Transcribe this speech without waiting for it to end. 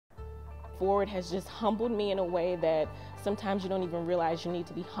Forward has just humbled me in a way that sometimes you don't even realize you need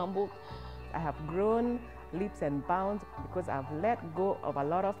to be humbled. I have grown leaps and bounds because I've let go of a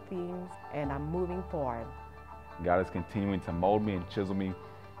lot of things and I'm moving forward. God is continuing to mold me and chisel me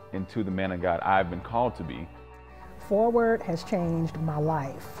into the man of God I've been called to be. Forward has changed my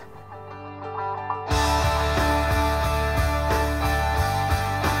life.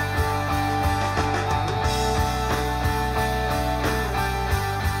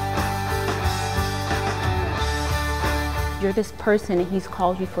 You're this person and He's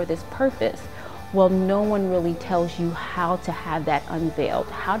called you for this purpose. Well, no one really tells you how to have that unveiled.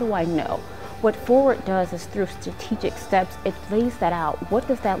 How do I know? What Forward does is through strategic steps, it lays that out. What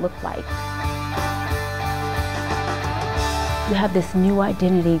does that look like? You have this new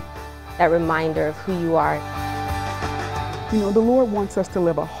identity. That reminder of who you are. You know, the Lord wants us to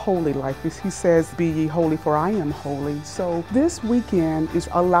live a holy life. He says, "Be ye holy, for I am holy." So this weekend is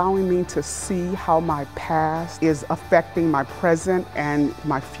allowing me to see how my past is affecting my present and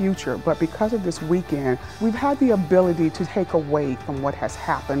my future. But because of this weekend, we've had the ability to take away from what has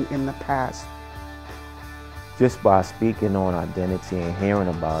happened in the past. Just by speaking on identity and hearing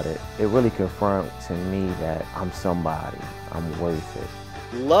about it, it really confirmed to me that I'm somebody. I'm worth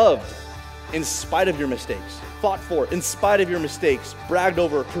it. Loved in spite of your mistakes, fought for in spite of your mistakes, bragged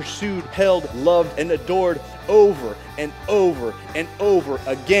over, pursued, held, loved, and adored over and over and over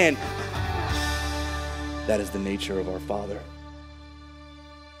again. That is the nature of our Father.